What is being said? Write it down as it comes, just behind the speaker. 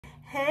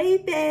Hey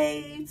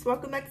babes,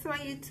 welcome back to my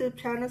YouTube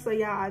channel. So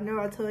y'all, I know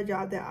I told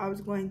y'all that I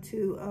was going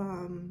to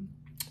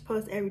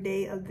post every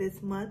day of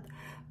this month,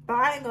 but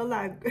I ain't gonna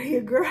lie,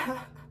 your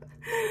girl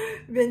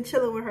been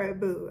chilling with her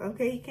boo.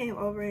 Okay, he came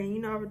over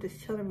and I was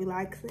just chilling,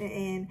 relaxing,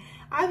 and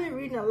I've been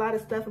reading a lot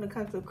of stuff when it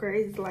comes to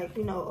Aquarius, like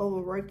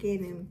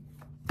overworking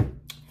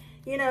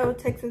and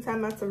take some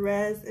time out to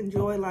rest,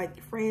 enjoy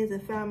like friends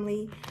and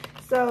family.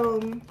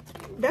 So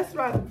that's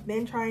what I've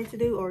been trying to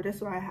do, or that's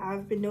what I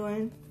have been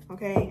doing.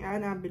 Okay,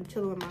 and I've been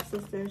chilling with my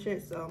sister and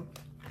shit, so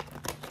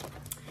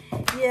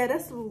yeah,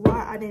 that's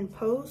why I didn't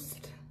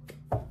post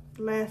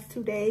the last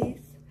 2 days.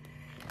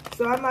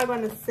 So I'm not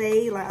gonna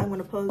say like I'm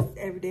gonna post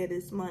every day of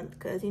this month,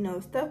 because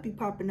stuff be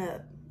popping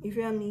up, you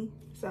feel me?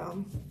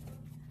 So,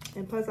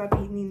 and plus I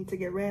be needing to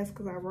get rest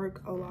because I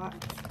work a lot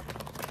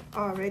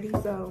already.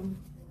 So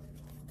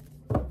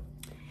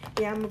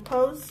yeah, I'm gonna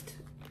post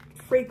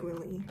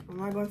frequently. I'm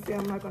not gonna say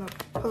I'm not gonna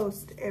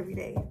post every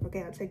day.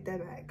 Okay, I'll take that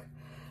back.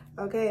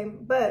 Okay,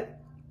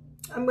 but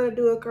I'm gonna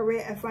do a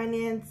career and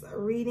finance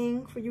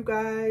reading for you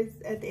guys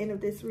at the end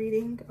of this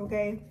reading.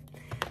 Okay,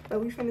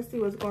 but we finna see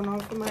what's going on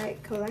for my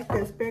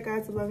collective. Spirit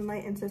guides of love and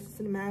light, ancestors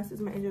and the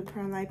masters, my angel of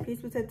eternal light. Please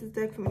protect this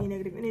deck from any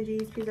negative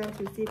energies. Please don't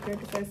receive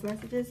clarified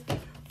messages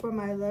for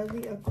my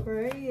lovely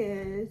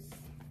Aquarius.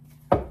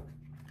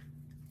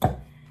 So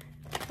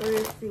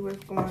let's see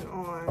what's going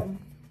on.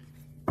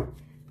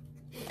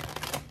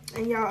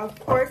 And y'all, of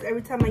course,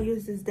 every time I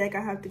use this deck,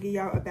 I have to give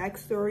y'all a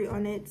backstory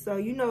on it.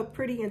 So,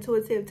 Pretty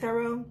Intuitive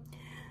Tarot.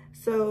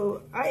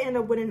 So, I end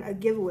up winning a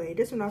giveaway.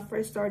 This is when I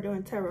first started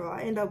doing tarot.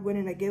 I end up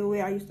winning a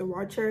giveaway. I used to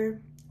watch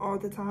her all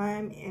the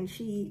time. And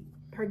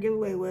her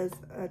giveaway was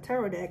a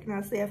tarot deck. And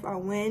I said, if I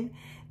win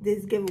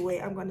this giveaway,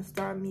 I'm going to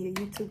start me a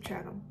YouTube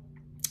channel.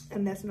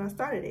 And that's when I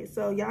started it.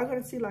 So, y'all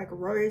going to see like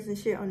words and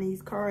shit on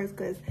these cards.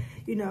 Because,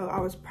 I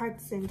was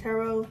practicing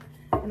tarot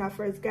when I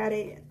first got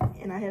it,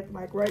 and I had to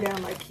like write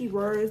down like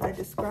keywords that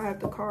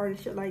describe the card and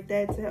shit like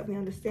that to help me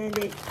understand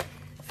it.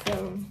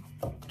 So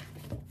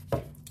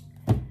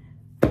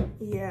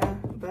yeah,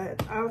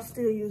 but I'll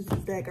still use this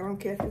deck. I don't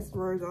care if it's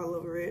words all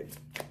over it.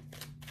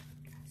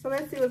 So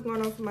let's see what's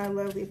going on for my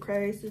lovely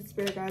Aquarius,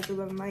 spirit guides of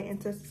love and light,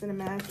 ancestors and the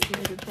masters, and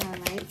angel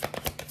of light.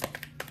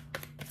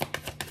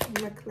 I'm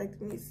gonna collect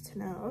these to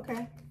know.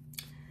 Okay,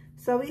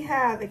 so we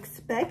have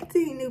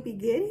expecting new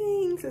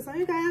beginnings. So some of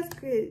you guys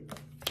could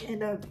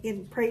end up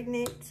getting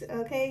pregnant.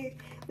 Okay,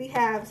 we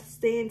have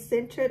staying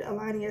centered,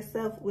 aligning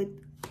yourself with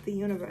the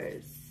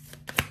universe.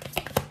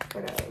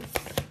 What else?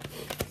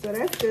 So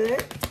that's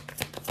good.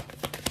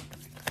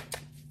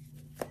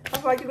 I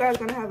feel like you guys are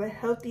gonna have a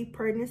healthy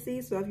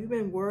pregnancy. So if you've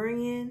been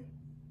worrying,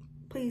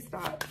 please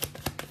stop.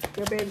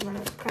 Your baby's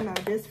gonna come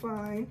out just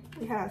fine.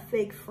 We have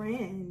fake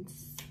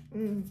friends.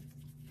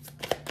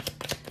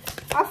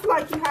 I feel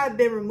like you have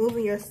been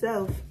removing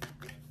yourself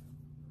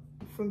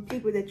from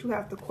people that you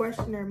have to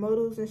question their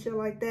motives and shit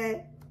like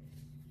that.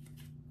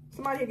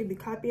 Somebody here could be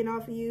copying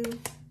off of you.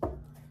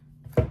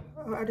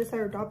 Oh, I just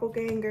heard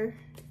doppelganger.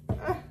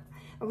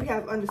 And we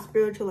have under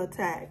spiritual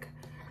attack.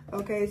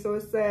 Okay, so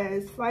it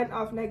says fighting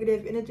off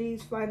negative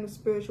energies, fighting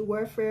spiritual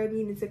warfare,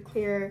 needing to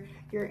clear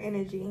your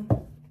energy.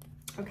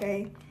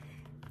 Okay,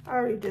 I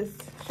already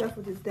just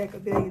shuffled this deck a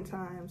billion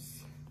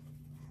times.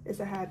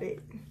 It's a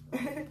habit.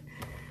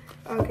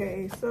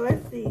 Okay, so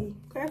let's see.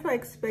 Clarify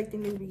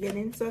expecting new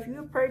beginnings. So if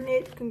you're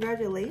pregnant,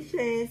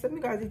 congratulations. Some of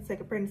you guys need to take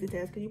a pregnancy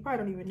test because you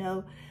probably don't even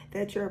know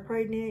that you're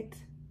pregnant.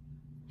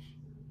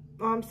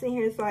 All I'm seeing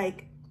here is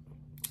like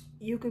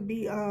you could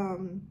be how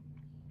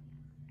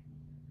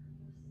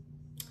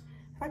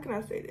can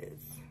I say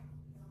this?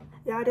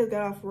 Yeah, I just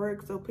got off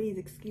work, so please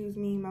excuse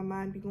me. My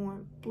mind be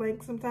going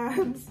blank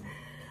sometimes.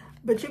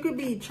 But you could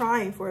be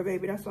trying for a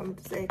baby. That's what I'm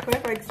going to say.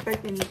 Clarify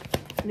expecting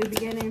new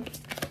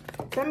beginnings.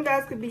 Some of you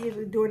guys could be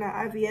either doing that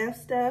IVF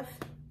stuff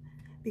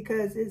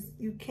because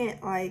you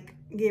can't like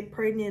get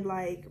pregnant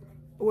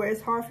or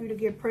it's hard for you to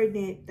get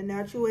pregnant the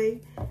natural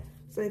way.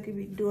 So it could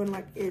be doing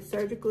like it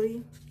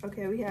surgically.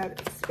 Okay, we have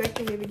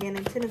expecting the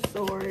beginning, 10 of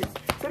swords.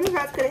 Some of you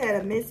guys could have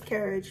had a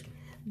miscarriage,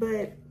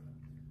 but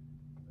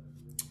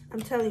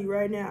I'm telling you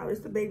right now,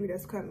 it's the baby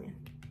that's coming.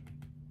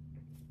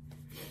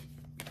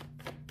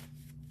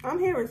 I'm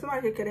hearing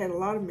somebody could have had a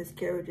lot of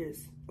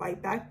miscarriages,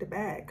 like back to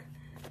back.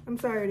 I'm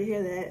sorry to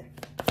hear that.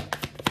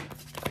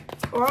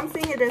 Or I'm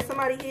seeing here that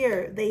somebody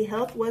here, their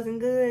health wasn't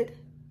good.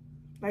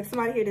 Like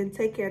somebody here didn't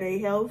take care of their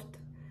health.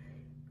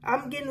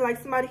 I'm getting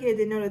like somebody here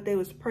didn't know that they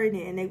was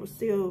pregnant and they was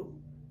still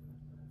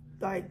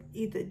like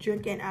either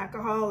drinking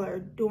alcohol or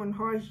doing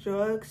harsh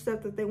drugs,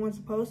 stuff that they weren't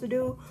supposed to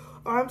do.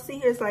 Or I'm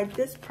seeing here it's like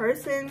this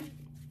person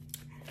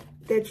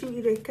that you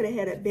either could have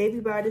had a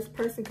baby by, this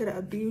person could have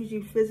abused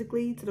you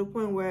physically to the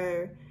point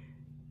where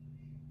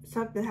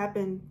something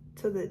happened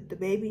to the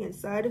baby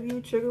inside of you.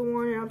 Trigger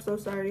warning, I'm so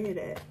sorry to hear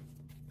that.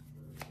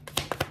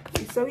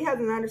 So we have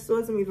the Nine of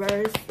Swords in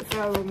reverse, the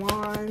Five of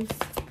Wands.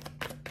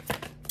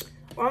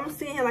 Or I'm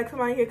seeing here like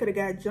somebody here could have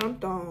got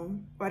jumped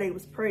on while they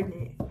was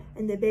pregnant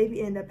and the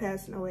baby ended up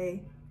passing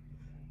away.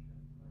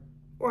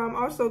 Or I'm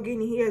also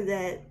getting here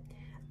that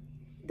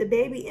the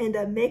baby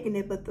ended up making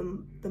it, but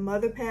the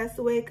mother passed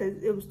away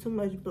because it was too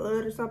much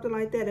blood or something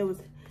like that. It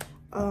was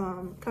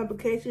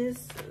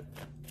complications.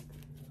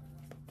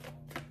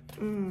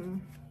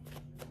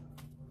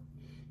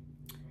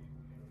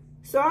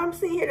 So I'm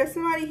seeing here that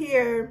somebody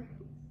here,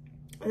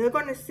 they're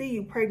going to see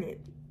you pregnant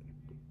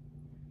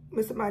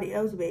with somebody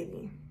else's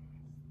baby.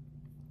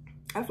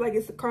 I feel like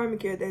it's a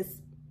karmic here that's,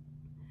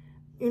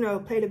 you know,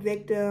 played a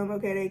victim.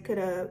 Okay, they could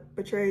have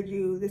betrayed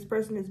you. This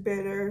person is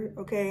bitter,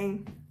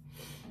 okay?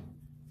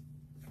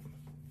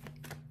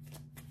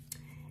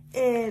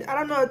 And I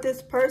don't know if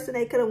this person,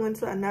 they could have went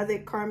to another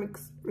karmic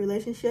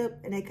relationship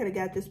and they could have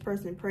got this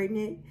person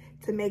pregnant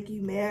to make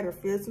you mad or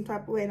feel some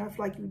type of way. And I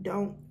feel like you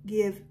don't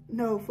give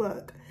no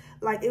fuck.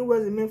 Like, it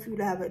wasn't meant for you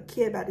to have a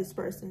kid by this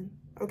person.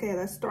 Okay,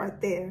 let's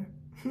start there.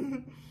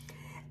 And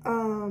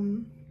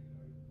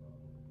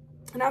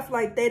I feel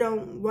like they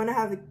don't want to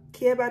have a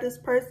kid by this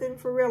person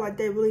for real. Like,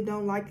 they really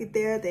don't like it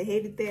there. They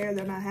hate it there.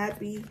 They're not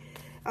happy.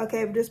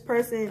 Okay, but this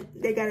person,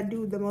 they got to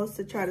do the most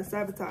to try to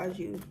sabotage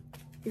you.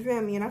 You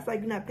feel me? And I feel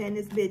like you're not paying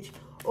this bitch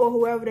or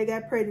whoever they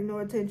got pregnant no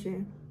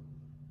attention.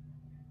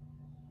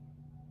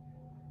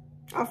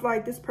 I feel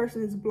like this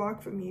person is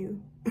blocked from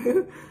you.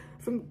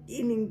 From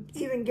even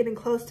getting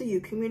close to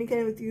you,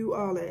 communicating with you,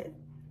 all that.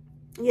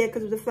 Yeah,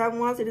 because the fact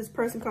was that this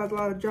person caused a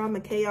lot of drama,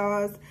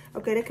 chaos.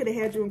 Okay, they could have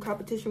had you in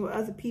competition with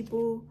other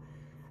people.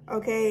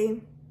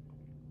 Okay.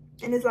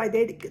 And it's like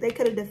they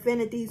could have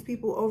defended these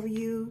people over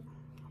you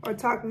or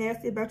talked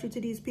nasty about you to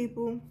these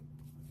people.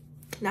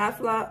 Now I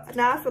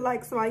feel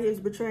like somebody here is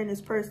betraying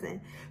this person.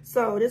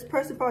 So this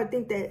person probably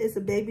think that it's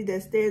a baby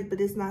that's theirs,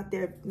 but it's not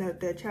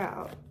their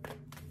child.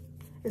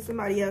 It's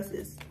somebody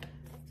else's.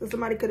 So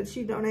somebody could have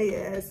cheated on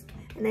their ass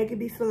and they could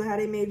be feeling how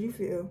they made you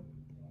feel.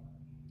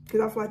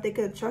 Because I feel like they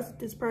could have trusted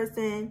this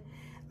person.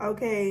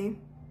 Okay.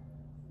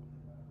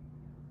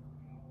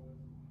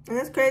 And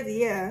that's crazy,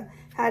 yeah.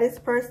 How this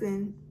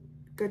person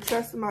could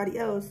trust somebody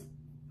else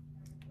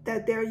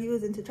that they're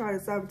using to try to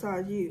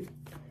sabotage you.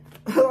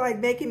 Like,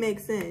 make it make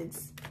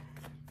sense.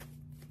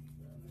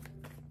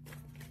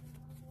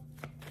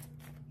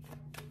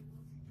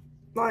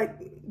 Like,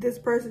 this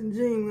person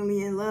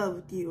genuinely in love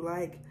with you.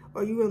 Like,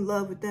 or you in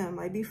love with them.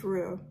 Like, be for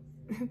real.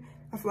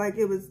 I feel like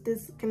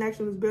this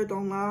connection was built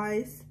on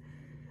lies.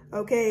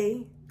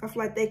 Okay, I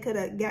feel like they could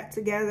have got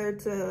together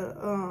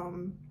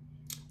to,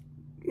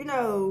 you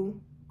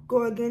know,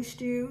 go against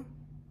you.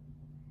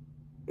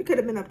 It could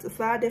have been up to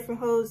 5 different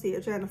hoes here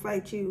trying to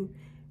fight you.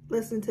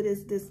 Listen to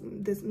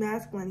this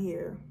masculine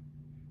here.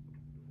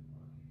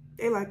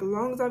 They like, as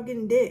long as I'm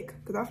getting dick,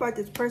 because I feel like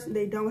this person,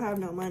 they don't have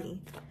no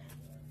money,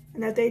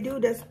 and if they do,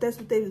 that's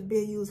what they was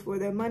being used for,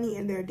 their money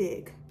and their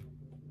dick.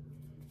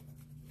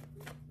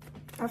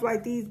 I feel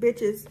like these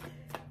bitches,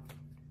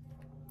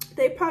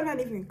 they probably not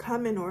even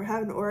coming or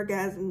having an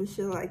orgasm and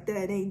shit like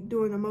that. They ain't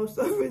doing the most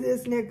over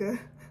this nigga.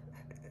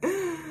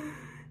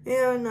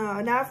 Hell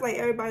no. Now I feel like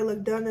everybody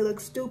look dumb. They look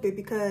stupid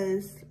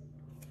because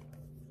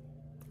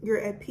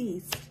you're at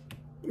peace.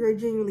 You're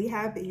genuinely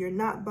happy. You're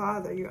not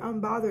bothered. You're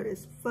unbothered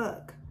as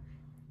fuck.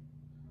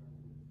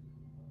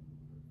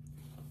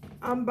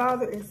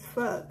 Unbothered as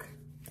fuck.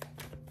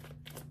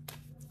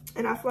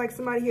 And I feel like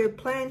somebody here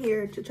playing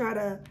here to try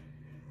to,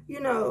 you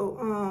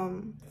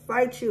know,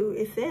 fight you.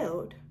 It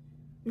failed.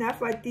 And I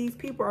feel like these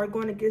people are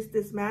going against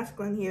this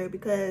masculine here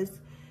because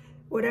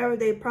whatever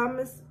they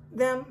promised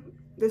them,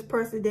 this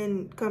person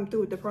didn't come through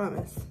with the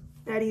promise.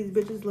 Now these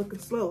bitches looking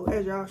slow,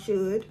 as y'all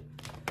should.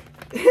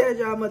 As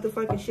y'all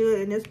motherfucking should.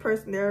 And this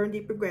person, they're in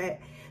deep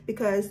regret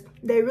because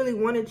they really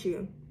wanted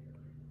you.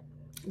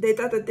 They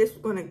thought that this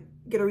was going to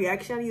get a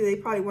reaction out of you. They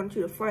probably wanted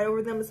you to fight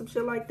over them or some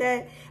shit like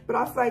that. But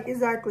I feel like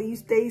exactly, you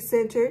stay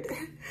centered.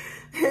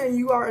 And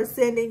you are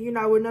ascending. You're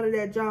not with none of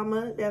that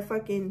drama, that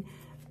fucking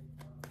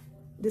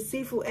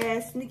deceitful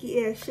ass,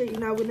 sneaky ass shit. You're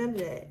not with none of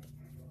that.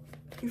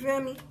 You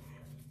feel me?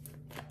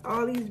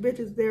 All these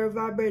bitches, they're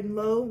vibrating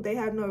low. They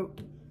have no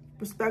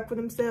respect for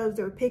themselves.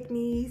 They're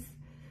pick-me's.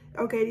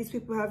 Okay, these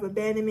people have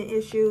abandonment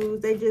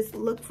issues. They just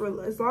look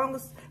for, as long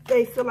as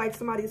they feel like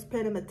somebody's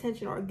paying them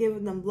attention or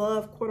giving them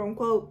love, quote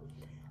unquote,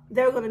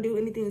 they're going to do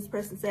anything this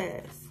person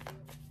says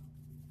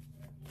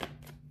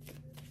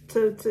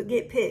to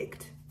get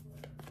picked.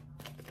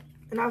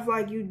 And I feel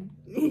like you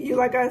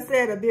like I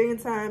said a billion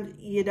times,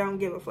 you don't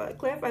give a fuck.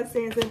 Clarify,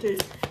 staying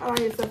centered,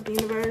 align yourself with the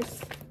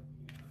universe.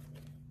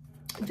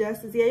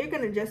 Justice. Yeah, you're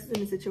going to justice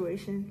in the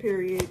situation,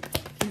 period.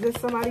 Just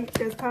somebody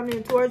that's coming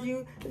in towards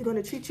you is going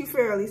to treat you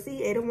fairly.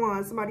 See, 8 of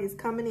Wands. Somebody is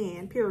coming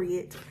in,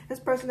 period. This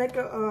person that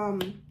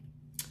could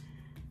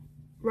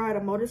ride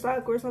a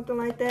motorcycle or something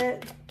like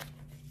that.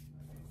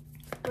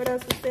 What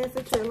else is staying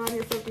centered, align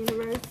yourself with the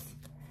universe?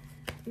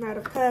 Knight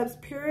of Cups,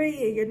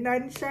 period. Your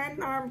knight in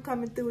shining armor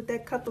coming through with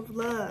that cup of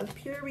love,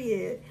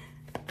 period.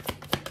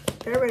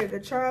 They're ready to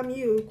charm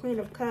you. Queen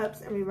of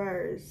Cups in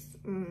reverse.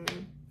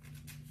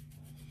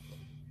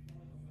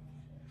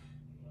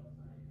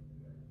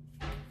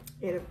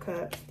 Eight of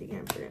Cups, the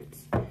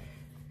Empress.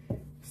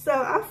 So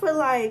I feel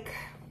like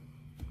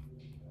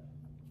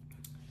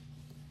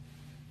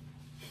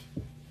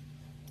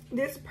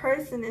this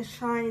person is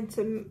trying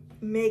to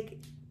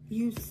make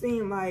you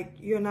seem like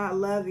you're not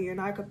loving, you're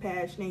not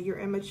compassionate, you're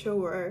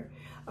immature,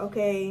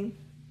 okay?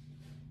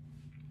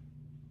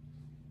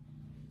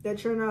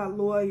 That you're not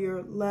loyal,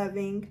 you're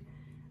loving,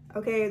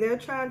 okay? They're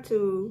trying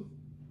to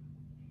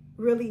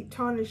really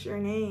tarnish your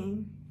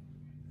name.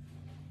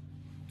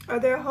 Or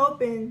they're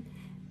hoping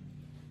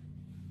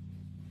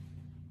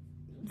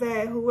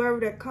that whoever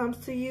that comes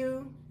to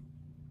you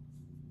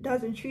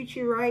doesn't treat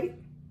you right.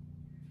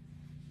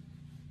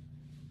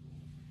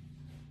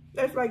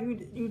 That's like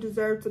you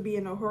deserve to be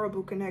in a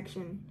horrible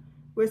connection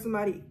where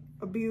somebody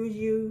abuse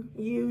you,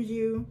 use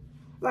you,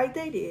 like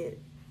they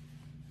did.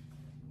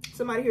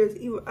 Somebody here is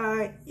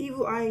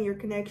evil eyeing your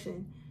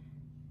connection.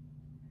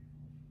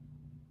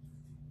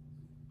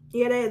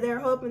 Yeah, they're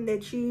hoping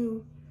that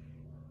you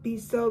be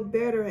so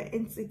bitter and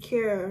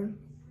insecure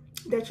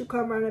that you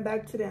come running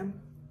back to them.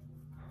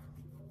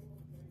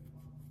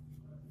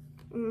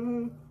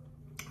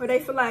 Or they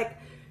feel like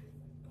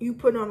you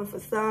put on a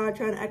facade,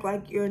 trying to act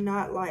like you're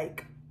not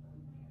like,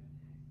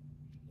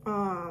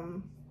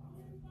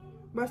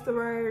 what's the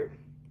word?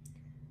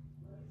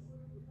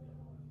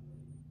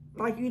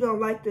 Like you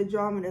don't like the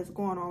drama that's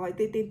going on. Like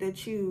they think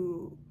that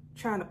you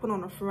trying to put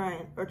on a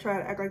front or try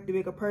to act like the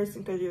bigger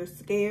person because you're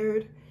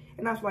scared.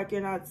 And I feel like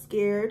you're not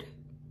scared.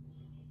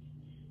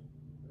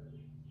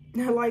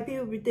 Like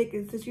people be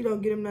thinking since you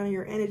don't get them none of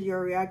your energy or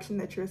reaction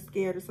that you're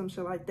scared or some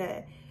shit like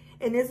that.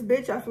 And this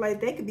bitch, I feel like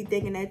they could be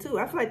thinking that too.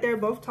 I feel like they're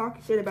both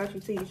talking shit about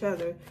you to each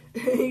other.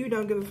 You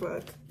don't give a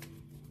fuck.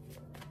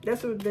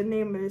 That's what the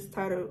name of this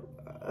title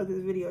of this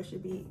video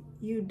should be.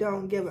 You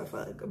don't give a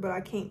fuck. But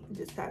I can't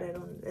just tie that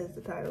on as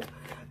the title.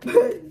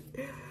 But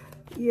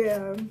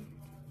yeah.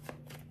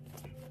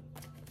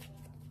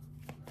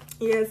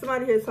 Yeah,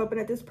 somebody here is hoping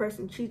that this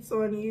person cheats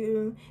on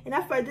you. And I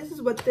feel like this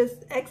is what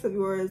this ex of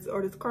yours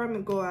or this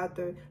karmic go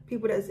after.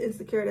 People that's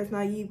insecure, that's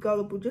naive,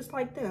 gullible, just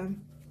like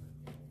them.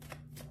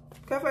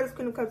 I feel like this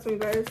couldn't come to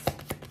reverse.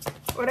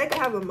 Or they could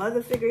have a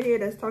mother figure here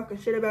that's talking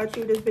shit about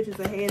you. This bitch is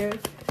a hater.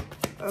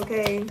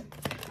 Okay.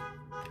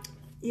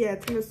 Yeah,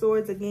 Ten of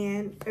Swords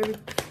again.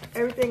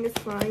 Everything is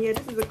fine. Yeah,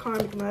 this is a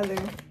karmic mother.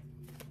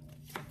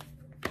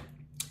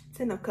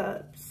 Ten of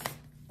Cups.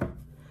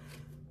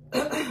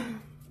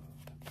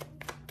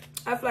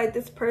 I feel like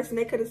this person,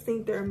 they could have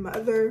seen their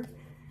mother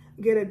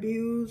get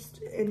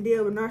abused and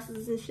deal with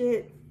narcissists and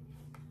shit.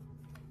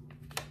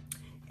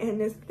 And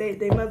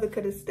their mother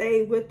could have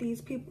stayed with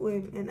these people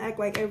and act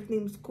like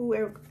everything was cool,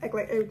 act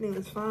like everything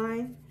was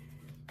fine.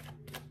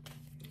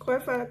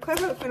 Clarify the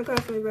Queen of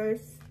Cups in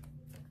reverse.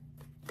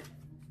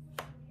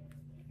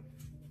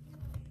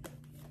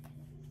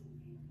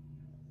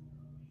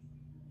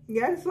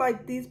 Yeah, it's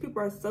like these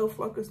people are so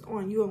focused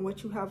on you and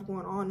what you have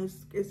going on.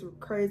 It's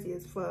crazy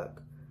as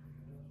fuck.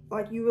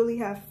 Like you really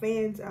have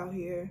fans out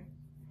here.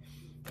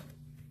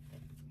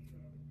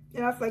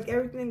 And I feel like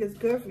everything is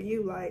good for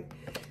you. Like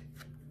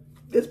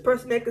this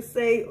person, they could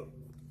say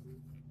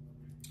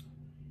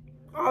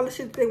all the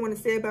shit they want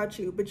to say about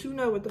you, but you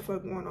know what the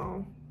fuck going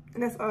on.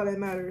 And that's all that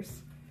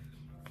matters.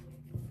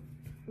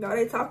 Now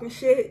they talking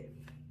shit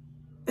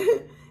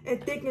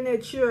and thinking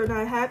that you're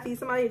not happy.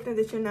 Somebody think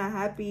that you're not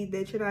happy,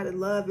 that you're not in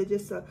love. It's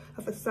just a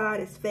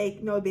facade. It's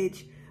fake. No,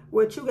 bitch.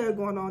 What you got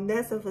going on,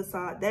 that's a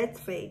facade. That's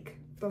fake.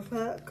 The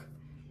fuck?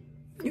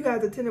 You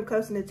have the Ten of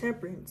Cups and the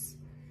Temperance.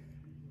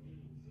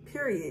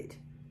 Period.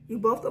 You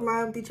both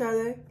align with each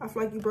other. I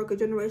feel like you broke a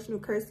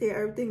generational curse here.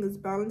 Everything is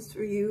balanced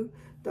for you.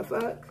 The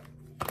fuck?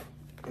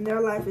 And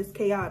their life is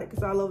chaotic.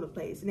 It's all over the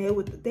place. And they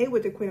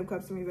with the Queen of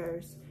Cups in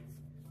reverse.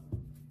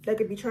 They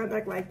could be trying to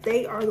act like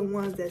they are the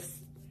ones that's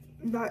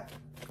not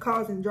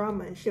causing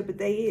drama and shit, but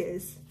they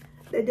is.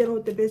 They're dealing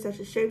with the bitch that's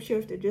a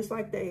shapeshifter just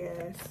like they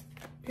ass.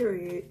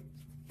 Period.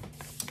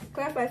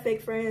 Clarify,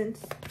 fake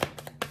friends.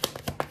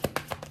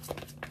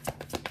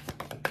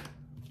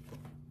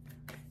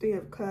 Three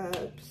of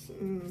Cups.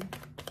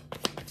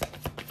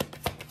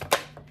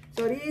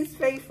 So these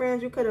fake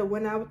friends, you could have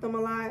went out with them a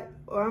lot.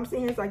 Or I'm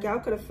seeing it's like y'all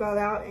could have fell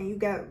out and you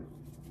got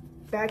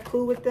back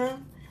cool with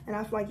them. And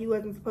I feel like you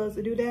wasn't supposed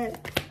to do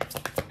that.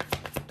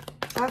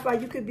 I feel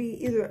like you could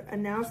be either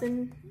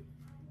announcing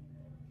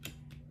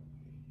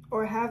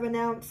or have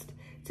announced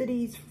to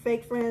these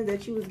fake friends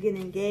that you was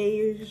getting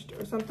engaged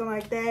or something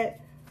like that.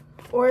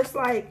 Or it's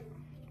like,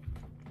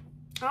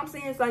 I'm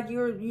saying it's like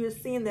you're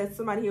seeing that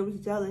somebody here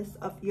was jealous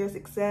of your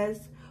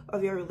success,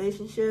 of your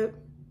relationship,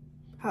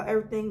 how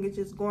everything is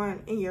just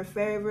going in your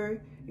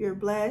favor. You're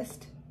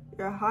blessed.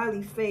 You're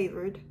highly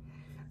favored.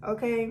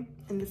 Okay?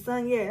 And the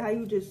sun, yeah, how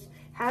you just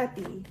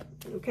happy.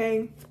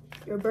 Okay?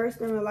 You're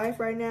bursting in life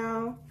right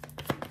now.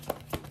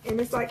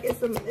 And it's like it's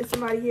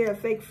somebody here, a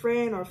fake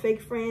friend or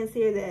fake friends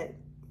here that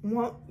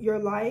want your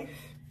life.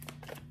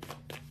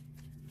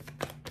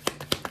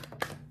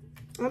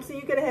 I'm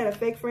saying you could have had a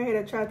fake friend here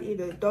that tried to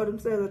either throw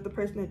themselves at the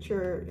person that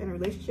you're in a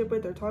relationship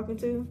with or talking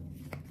to.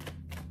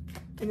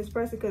 And this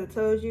person could have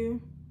told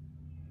you.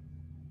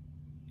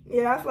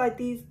 Yeah, I feel like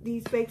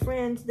these fake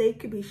friends, they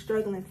could be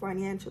struggling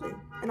financially.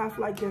 And I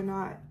feel like you're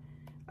not.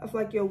 I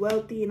feel like you're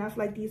wealthy. And I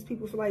feel like these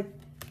people feel like,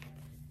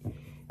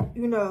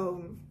 you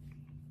know,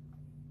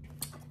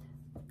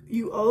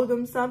 you owe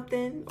them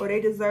something, or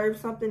they deserve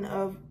something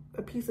of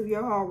a piece of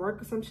your hard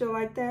work or some shit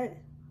like that.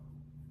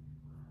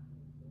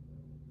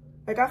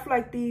 Like, I feel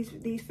like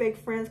these fake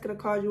friends could have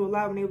caused you a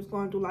lot when they was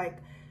going through like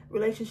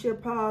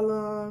relationship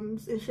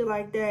problems and shit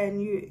like that,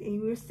 and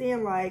you were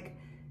seeing like,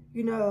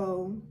 you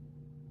know,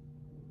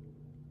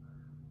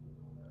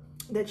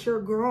 that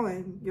you're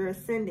growing, you're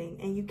ascending,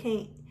 and you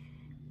can't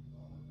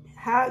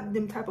have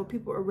them type of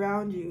people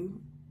around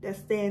you that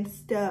stand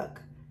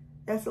stuck,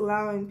 that's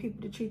allowing people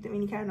to treat them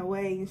any kind of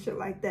way and shit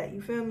like that.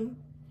 You feel me?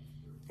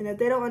 And if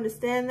they don't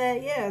understand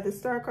that, yeah, the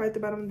star card at the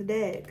bottom of the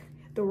deck,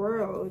 the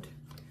world.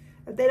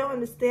 If they don't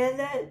understand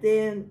that,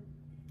 then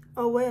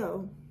oh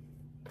well.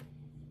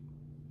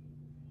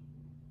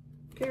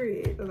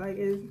 Period. Like,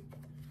 it's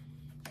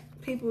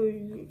people,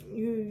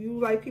 you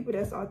like people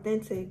that's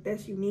authentic,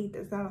 that's unique,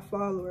 that's not a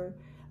follower,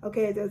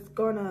 okay, that's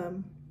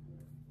gonna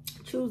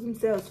choose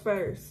themselves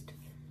first.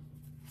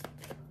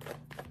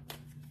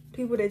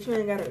 People that you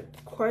ain't gotta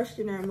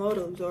question their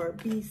motives or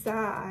be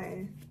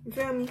side. You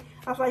feel me?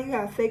 I feel like you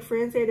have fake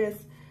friends here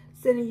that's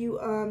sending you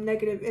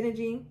negative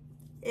energy,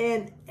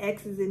 and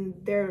exes and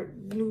their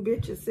new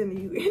bitches sending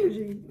you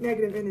energy,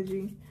 negative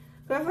energy.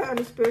 So I feel like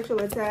under spiritual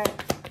attack,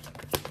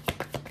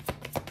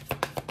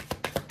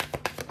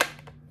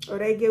 or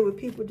they get with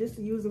people just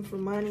to use them for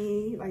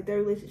money, like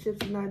their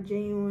relationships are not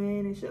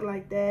genuine and shit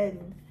like that.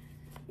 And,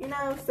 you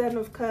know, 7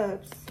 of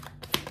Cups.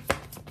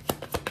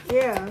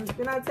 Yeah,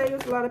 didn't I tell you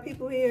it's a lot of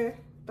people here?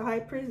 The High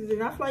Priestess,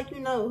 and I feel like you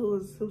know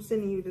who's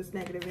sending you this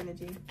negative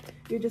energy.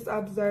 You're just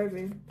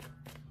observing.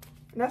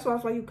 And that's why I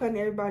feel like you cutting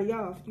everybody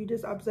off. You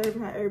just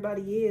observing how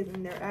everybody is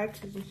and their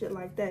actions and shit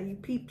like that. You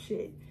peep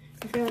shit.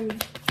 You feel me?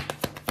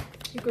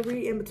 You can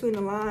read in between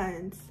the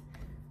lines.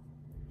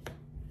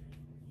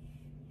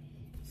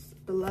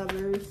 The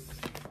Lovers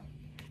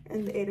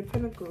and the 8 of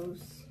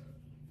Pentacles.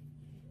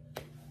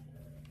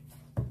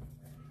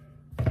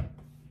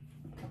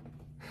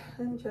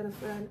 Let me try to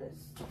find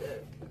this.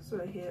 It's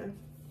right here.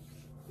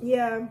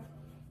 Yeah,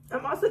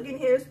 I'm also getting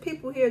here, there's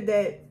people here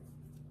that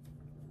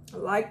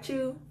liked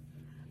you,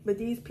 but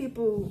these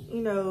people,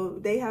 you know,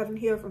 they haven't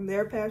healed from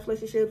their past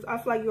relationships. I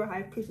feel like you're a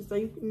High Priestess, so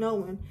you know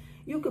when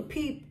you could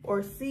peep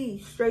or see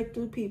straight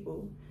through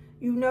people.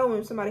 You know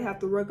when somebody have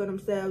to work on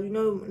themselves. You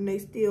know when they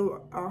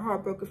still are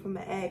heartbroken from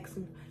an ex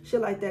and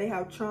shit like that. They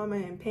have trauma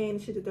and pain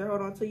and shit that they're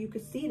holding on to. You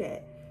can see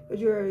that,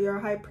 because you're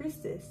a High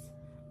Priestess.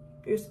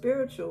 You're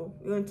spiritual.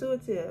 You're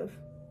intuitive.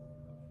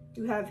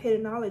 You have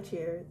hidden knowledge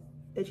here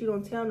that you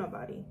don't tell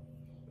nobody,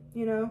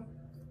 you know?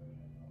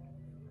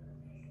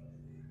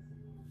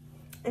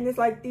 And it's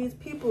like these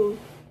people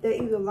that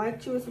either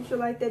liked you or some shit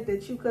like that,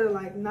 that you could have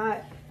like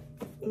not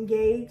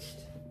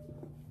engaged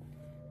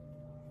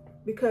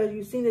because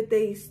you seen that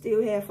they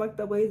still had fucked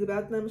up ways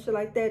about them and shit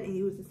like that, and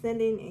you was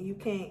ascending and you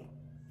can't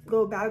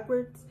go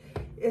backwards.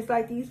 It's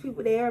like these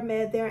people, they are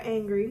mad, they're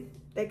angry.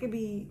 They could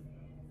be,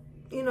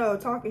 you know,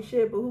 talking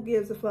shit, but who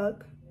gives a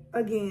fuck?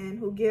 Again,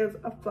 who gives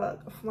a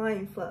fuck? A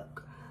flying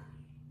fuck.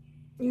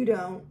 You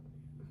don't.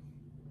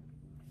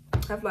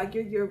 I feel like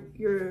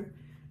you're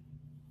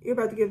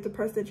about to give the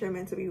person that you're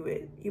meant to be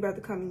with. You're about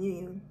to come in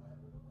union.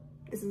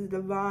 This is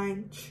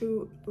divine,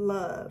 true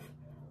love.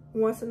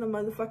 Once in a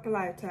motherfucking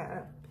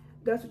lifetime.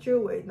 That's what you're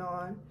waiting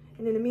on.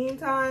 And in the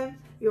meantime,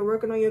 you're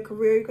working on your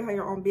career. You can have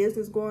your own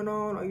business going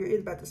on, or you're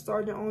either about to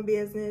start your own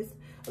business.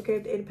 Okay,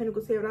 the 8 of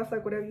Pentacles here, but I feel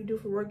like whatever you do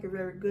for work, you're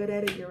very good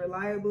at it. You're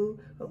reliable.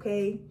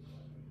 Okay.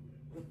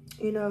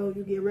 You know,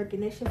 you get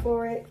recognition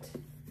for it.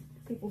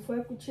 People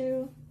fuck with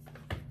you.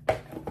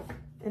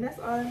 And that's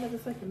all that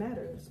motherfucking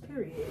matters.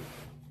 Period.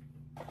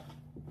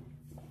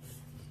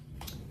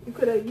 You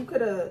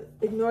could have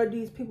ignored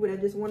these people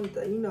that just wanted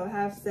to, you know,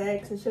 have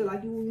sex and shit.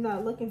 Like, you're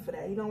not looking for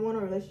that. You don't want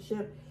a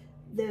relationship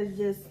that's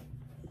just,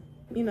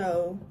 you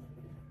know,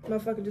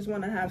 motherfucker just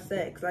want to have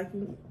sex. Like,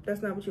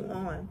 that's not what you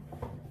want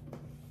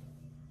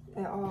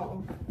at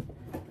all.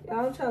 Yeah,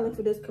 I'm trying to look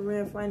for this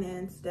Korean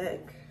finance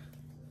deck.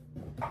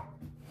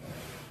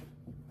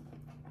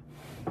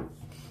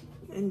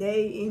 And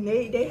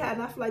they had,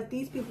 and I feel like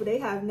these people, they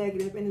have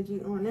negative energy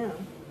on them.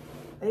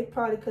 They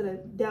probably could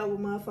have dealt with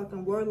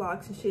motherfucking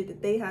warlocks and shit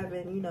that they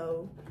haven't, you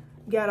know,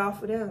 got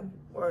off of them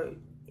or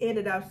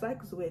ended out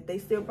cycles with. They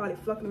still probably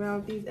fucking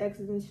around with these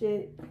exes and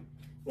shit.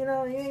 You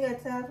know, you ain't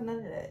got time for none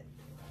of that.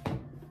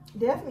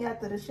 Definitely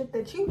after the shit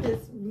that you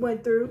just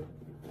went through.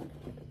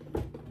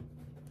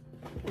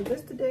 Is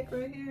this the deck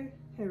right here?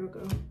 Here we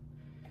go.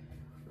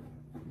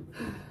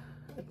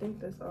 I think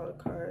that's all the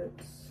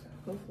cards.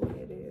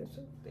 Hopefully it is,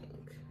 I think.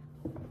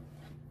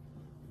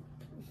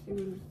 Let's see,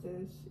 what is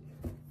this?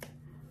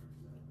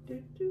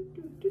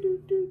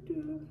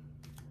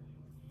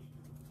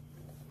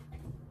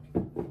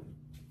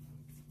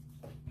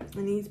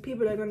 And these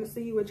people that are going to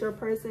see you with your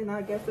person,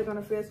 I guess they're going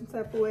to feel some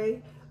type of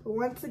way. But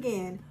once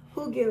again,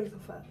 who gives a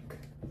fuck?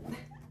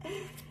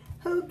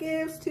 Who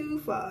gives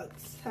 2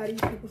 fucks? How do you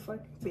people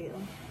fucking feel?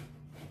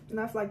 And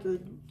I feel like your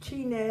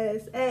cheating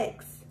ass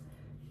ex,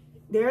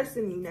 they're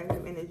sending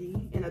negative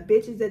energy. And the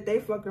bitches that they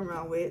fucking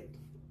around with,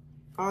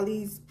 all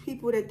these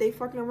people that they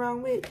fucking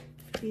around with,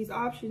 these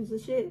options and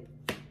shit,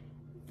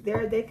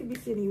 they could be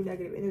sending you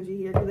negative energy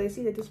here because they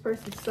see that this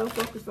person's so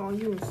focused on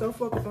you and so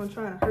focused on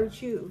trying to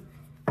hurt you.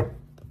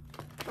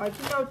 Like,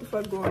 you know what the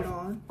fuck going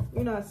on.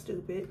 You're not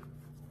stupid.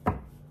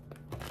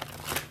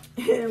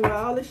 And with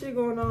all this shit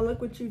going on,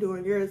 look what you're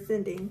doing. You're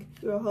ascending.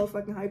 You're a whole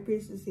fucking high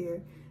priestess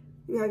here.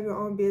 You have your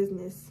own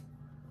business.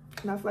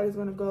 And I feel like it's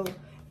going to go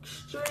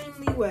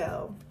extremely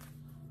well.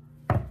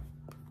 I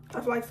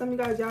feel like some of you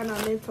guys, y'all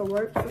not meant to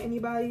work for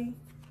anybody.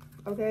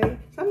 Okay?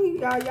 Some of you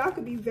guys, y'all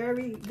could be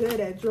very good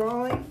at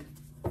drawing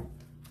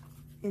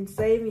and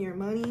saving your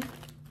money.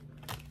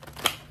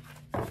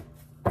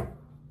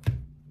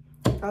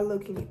 I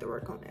low-key need to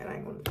work on that. I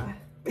ain't gonna lie.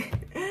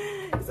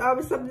 It's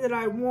always something that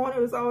I want.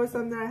 It was always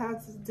something that I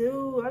have to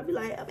do. I'd be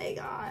like, oh my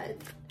God.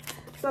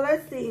 So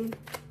let's see.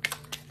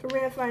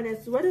 Career and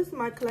finances. What is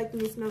my collecting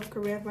this of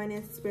career and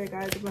finances? Spirit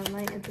guides of my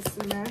light into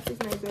some masters.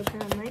 Night of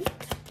crown night.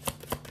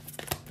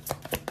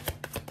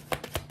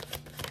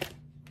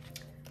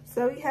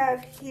 So we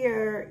have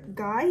here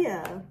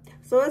Gaia.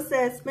 So it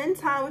says, spend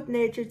time with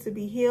nature to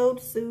be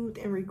healed, soothed,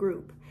 and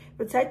regroup.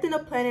 Protecting the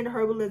planet,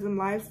 herbalism,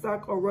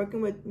 livestock, or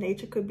working with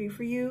nature could be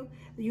for you.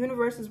 The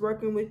universe is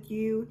working with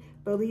you,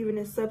 believing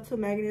in subtle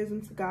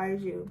mechanisms to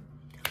guide you.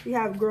 We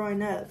have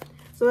growing up.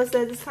 So it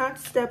says it's time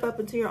to step up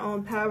into your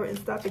own power and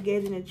stop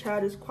engaging in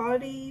childish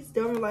qualities.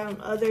 Don't rely on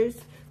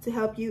others to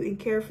help you and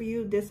care for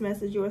you. This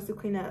message is yours to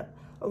clean up.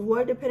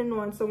 Avoid depending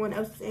on someone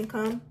else's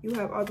income. You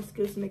have all the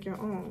skills to make your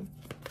own.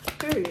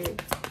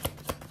 Period.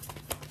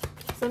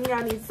 Some of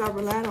y'all need to stop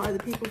relying on other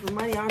people for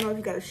money. I don't know if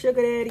you got a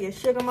sugar daddy or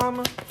sugar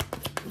mama,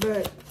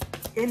 but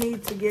you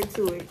need to get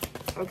to it,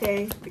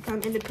 okay?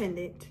 Become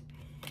independent.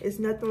 It's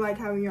nothing like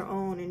having your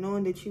own and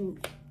knowing that you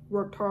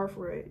worked hard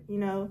for it, you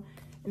know?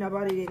 And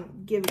nobody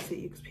didn't give it to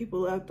you because people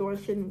love throwing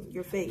shit in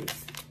your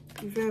face.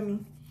 You feel me?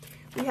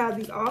 We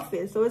have the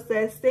office. So it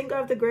says, think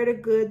of the greater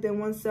good than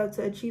oneself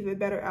to achieve a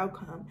better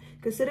outcome.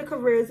 Consider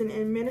careers in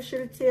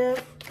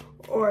administrative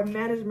or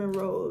management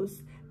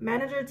roles.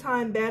 Manage your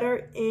time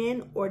better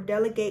in or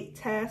delegate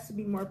tasks to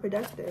be more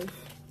productive.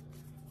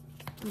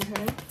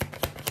 Okay.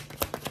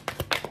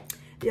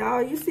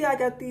 Y'all, you see I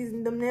got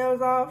them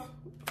nails off?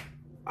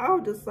 I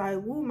was just like,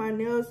 woo, my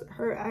nails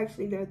hurt.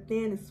 Actually, they're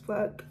thin as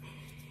fuck.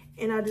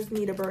 And I just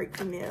need a break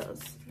from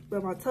nails.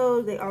 But my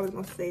toes, they always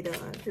gonna stay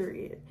done,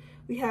 period.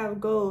 We have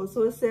goals.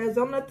 So it says,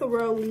 don't let the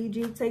world lead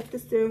you. Take the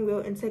steering wheel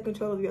and take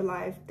control of your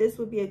life. This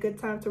would be a good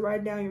time to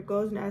write down your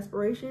goals and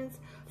aspirations.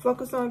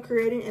 Focus on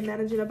creating and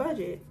managing a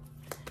budget.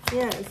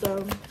 Yeah,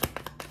 so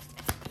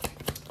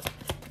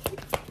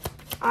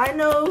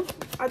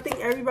I think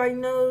everybody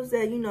knows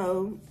that, you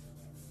know,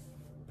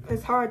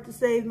 it's hard to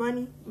save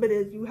money, but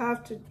you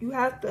have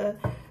to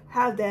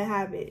have that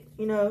habit,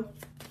 you know.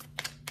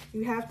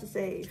 You have to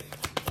save.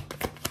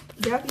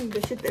 Definitely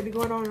the shit that be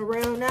going on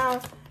around now,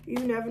 you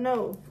never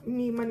know. You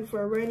need money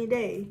for a rainy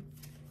day.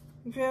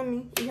 You feel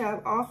me? We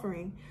have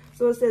offering.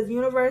 So it says,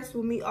 universe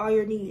will meet all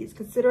your needs.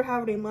 Consider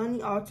having a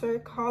money altar.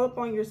 Call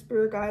upon your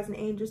spirit guides and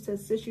angels to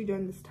assist you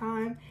during this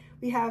time.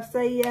 We have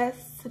say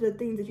yes to the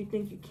things that you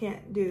think you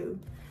can't do.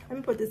 Let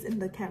me put this in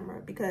the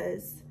camera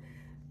because,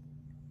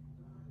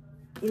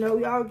 you know,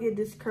 we all get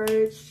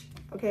discouraged.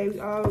 Okay, we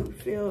all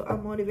feel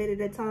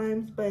unmotivated at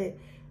times, but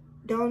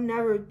don't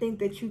never think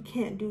that you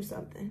can't do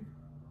something.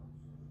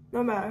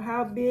 No matter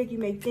how big you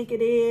may think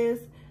it is,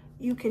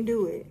 you can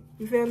do it.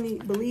 You feel me?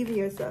 Believe in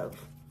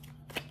yourself.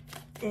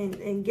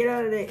 And get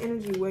out of that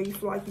energy where you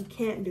feel like you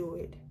can't do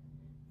it.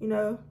 You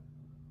know?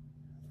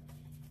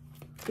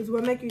 Because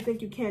what makes you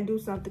think you can't do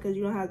something because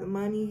you don't have the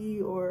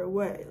money or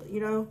what, you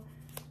know?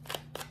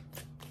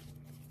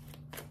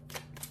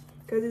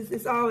 Because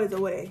it's always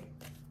a way.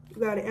 You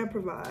got to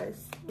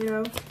improvise, you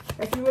know?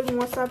 If you really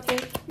want something,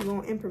 you're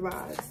going to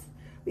improvise.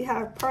 We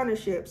have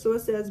partnerships. So it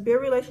says, build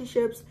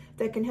relationships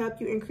that can help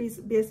you increase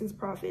business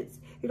profits.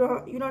 You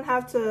don't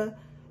have to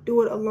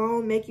do it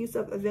alone. Make use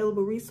of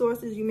available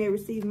resources. You may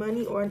receive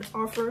money or an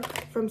offer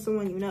from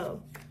someone you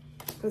know.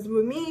 Because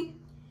with me,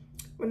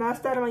 when I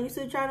started my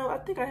YouTube channel, I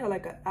think I had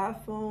like an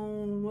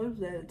iPhone, what was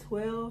that,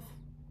 12?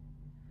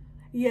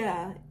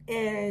 Yeah,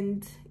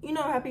 and you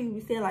know how people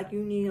be saying like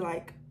you need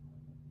like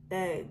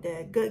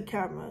that good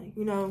camera,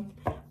 you know?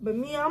 But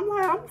me, I'm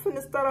like, I'm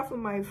finna start off with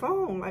my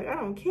phone. Like, I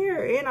don't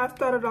care. And I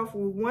started off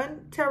with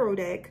one tarot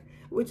deck,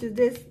 which is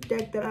this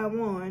deck that I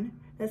won.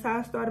 That's how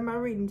I started my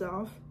readings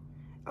off.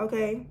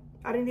 Okay,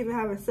 I didn't even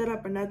have it set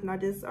up or nothing. I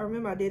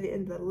remember I did it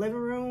in the living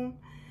room,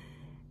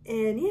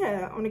 and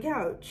yeah, on the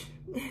couch.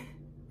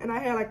 And I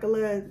had like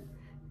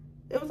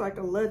it was like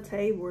a little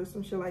table or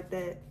some shit like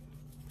that.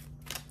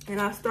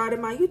 And I started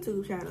my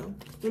YouTube channel,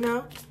 you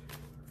know,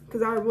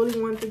 because I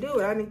really wanted to do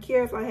it. I didn't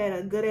care if I had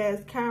a good ass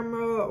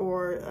camera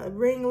or a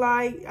ring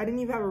light. I didn't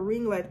even have a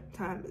ring light at the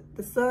time.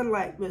 The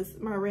sunlight was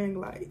my ring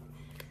light.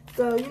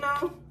 So, you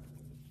know,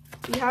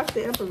 you have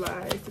to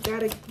improvise. You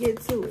gotta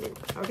get to it,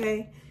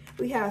 okay?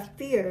 We have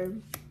fear.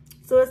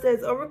 So it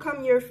says,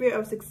 overcome your fear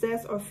of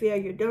success or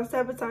failure. Don't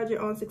sabotage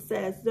your own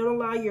success. Don't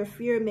allow your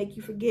fear to make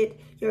you forget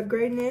your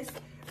greatness.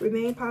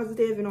 Remain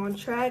positive and on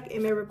track.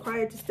 It may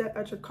require to step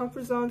out your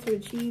comfort zone to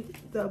achieve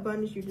the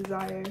abundance you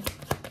desire.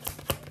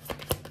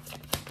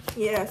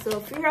 Yeah, so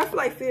fear, I feel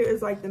like fear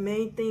is like the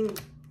main thing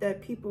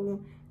that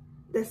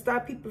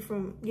stop people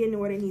from getting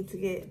where they need to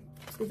get.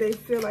 If they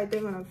feel like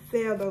they're gonna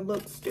fail or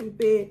look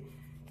stupid,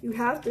 you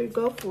have to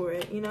go for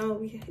it. You know,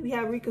 we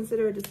have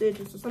reconsider a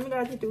decision. So some of you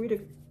guys need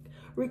to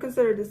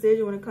reconsider a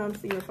decision when it comes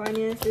to your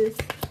finances.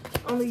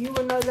 Only you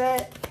will know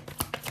that.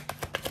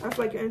 I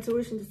feel like your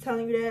intuition is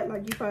telling you that.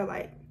 Like, you probably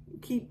like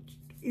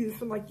you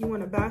feel like you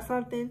want to buy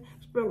something,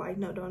 but like,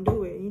 no, don't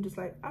do it. And you're just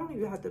like, I don't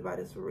even have to buy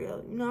this for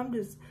real. You know, I'm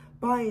just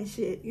buying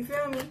shit. You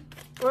feel me?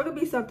 Or it could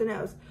be something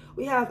else.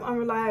 We have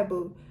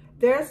unreliable.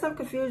 There's some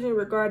confusion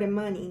regarding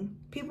money.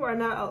 People are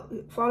not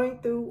following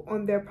through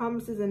on their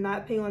promises and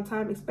not paying on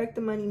time. Expect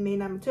the money may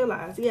not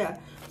materialize. Yeah,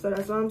 so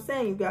that's what I'm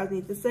saying. You guys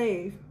need to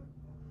save.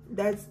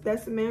 That's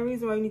the main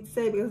reason why you need to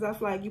save, because I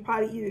feel like you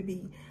probably either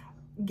be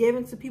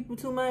giving to people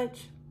too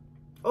much,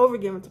 over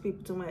giving to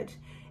people too much,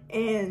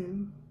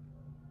 and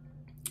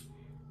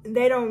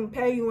they don't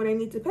pay you when they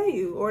need to pay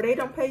you, or they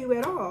don't pay you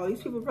at all.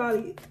 These people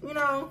probably, you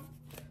know,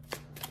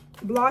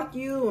 block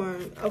you or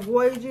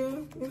avoid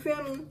you. You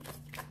feel me?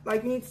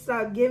 Like, you need to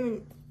stop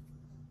giving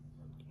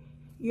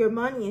your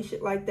money and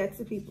shit like that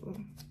to people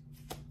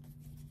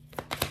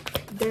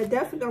that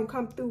definitely don't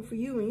come through for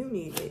you when you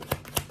need it.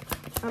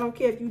 I don't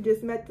care if you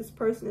just met this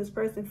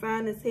person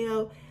fine as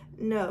hell.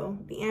 No,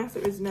 the answer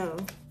is no.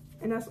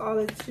 And that's all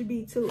it should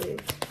be to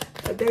it.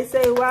 If they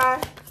say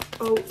why,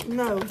 oh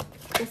no,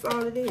 that's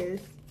all it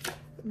is.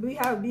 We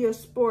have be a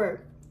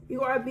sport.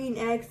 You are being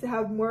asked to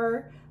have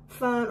more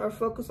fun or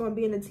focus on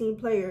being a team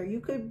player. You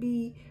could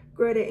be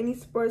great at any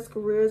sports,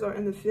 careers, or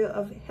in the field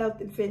of health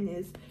and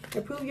fitness.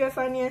 Improve your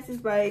finances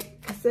by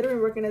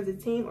considering working as a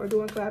team or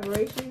doing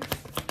collaborations.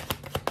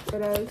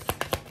 What else?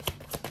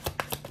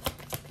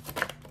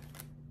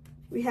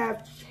 We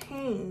have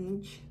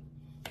change.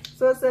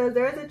 So it says,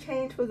 there is a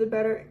change for the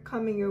better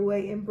coming your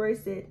way.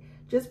 Embrace it.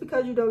 Just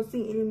because you don't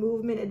see any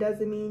movement, it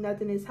doesn't mean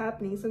nothing is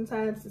happening.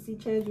 Sometimes to see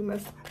change, you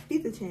must be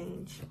the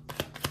change.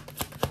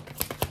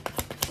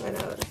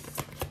 What else?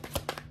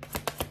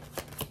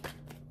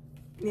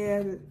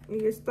 Yeah,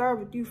 you start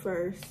with you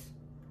first.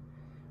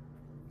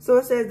 So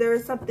it says there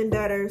is something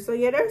better. So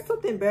yeah, there's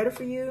something better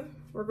for you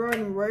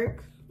regarding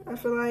work. I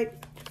feel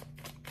like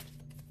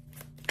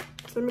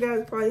some of you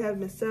guys probably have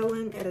been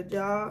selling at a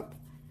job,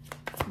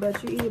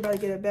 but you're either about to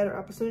get a better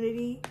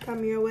opportunity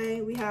coming your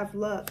way. We have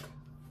luck.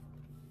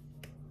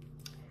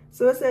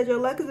 So it says your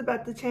luck is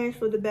about to change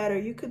for the better.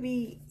 You could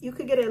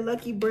get a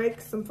lucky break,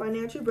 some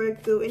financial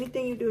breakthrough.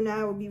 Anything you do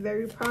now will be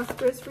very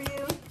prosperous for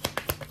you.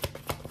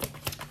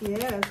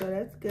 Yeah, so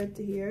that's good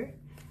to hear.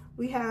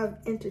 We have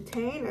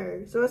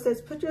entertainer. So it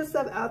says put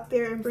yourself out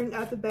there and bring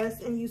out the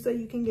best in you so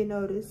you can get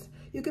noticed.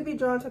 You could be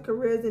drawn to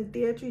careers in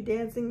theater,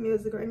 dancing,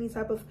 music, or any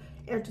type of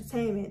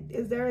entertainment.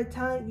 Is there a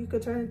talent you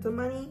could turn into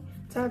money?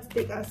 Time to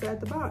think outside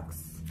the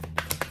box.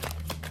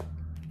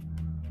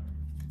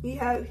 We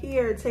have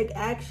here, take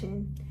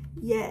action.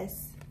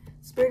 Yes.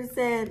 Spirit is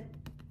saying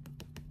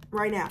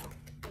right now.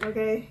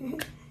 Okay?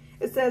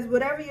 It says,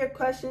 whatever your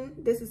question,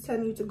 this is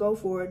telling you to go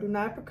for it. Do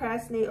not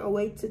procrastinate or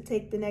wait to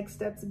take the next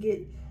step to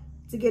get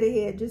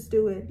ahead. Just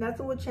do it.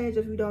 Nothing will change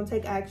if you don't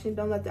take action.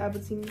 Don't let the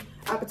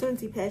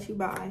opportunity pass you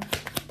by.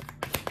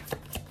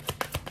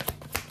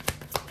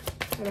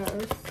 What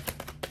else?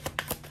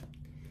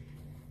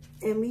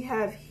 And we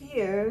have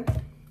here,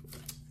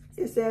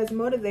 it says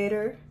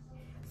motivator.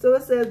 So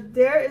it says,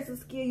 there is a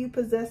skill you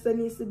possess that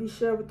needs to be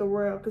shared with the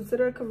world.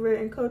 Consider a career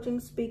in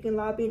coaching, speaking,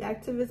 lobbying,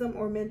 activism,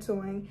 or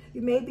mentoring.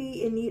 You may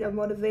be in need of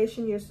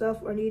motivation yourself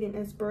or need an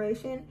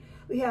inspiration.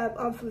 We have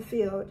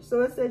unfulfilled.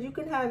 So it says you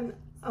can have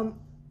an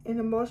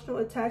emotional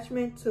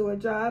attachment to a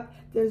job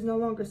that is no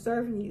longer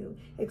serving you.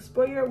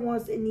 Explore your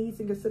wants and needs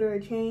and consider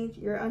a change.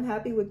 You're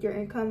unhappy with your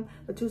income,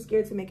 but too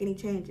scared to make any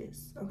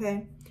changes.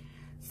 Okay?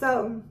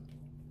 So,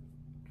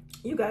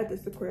 you got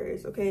this,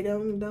 Aquarius. Okay?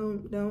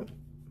 Don't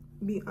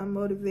be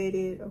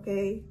unmotivated,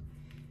 okay?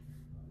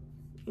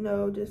 You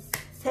know, just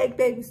take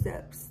baby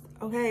steps,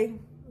 okay?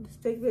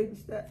 Just take baby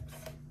steps.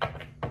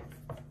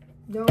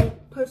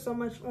 Don't put so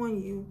much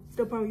on you. To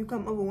the point where you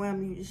come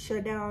overwhelmed, you just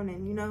shut down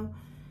and, you know,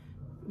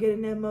 get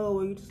in that mode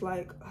where you just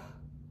like,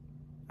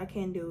 I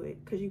can't do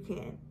it, because you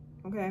can,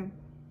 okay?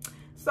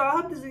 So I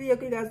hope this video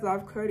gave you guys a lot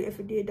of clarity.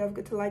 If it did, don't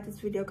forget to like this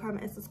video,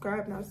 comment, and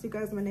subscribe. And I'll see you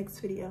guys in my next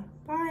video.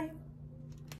 Bye.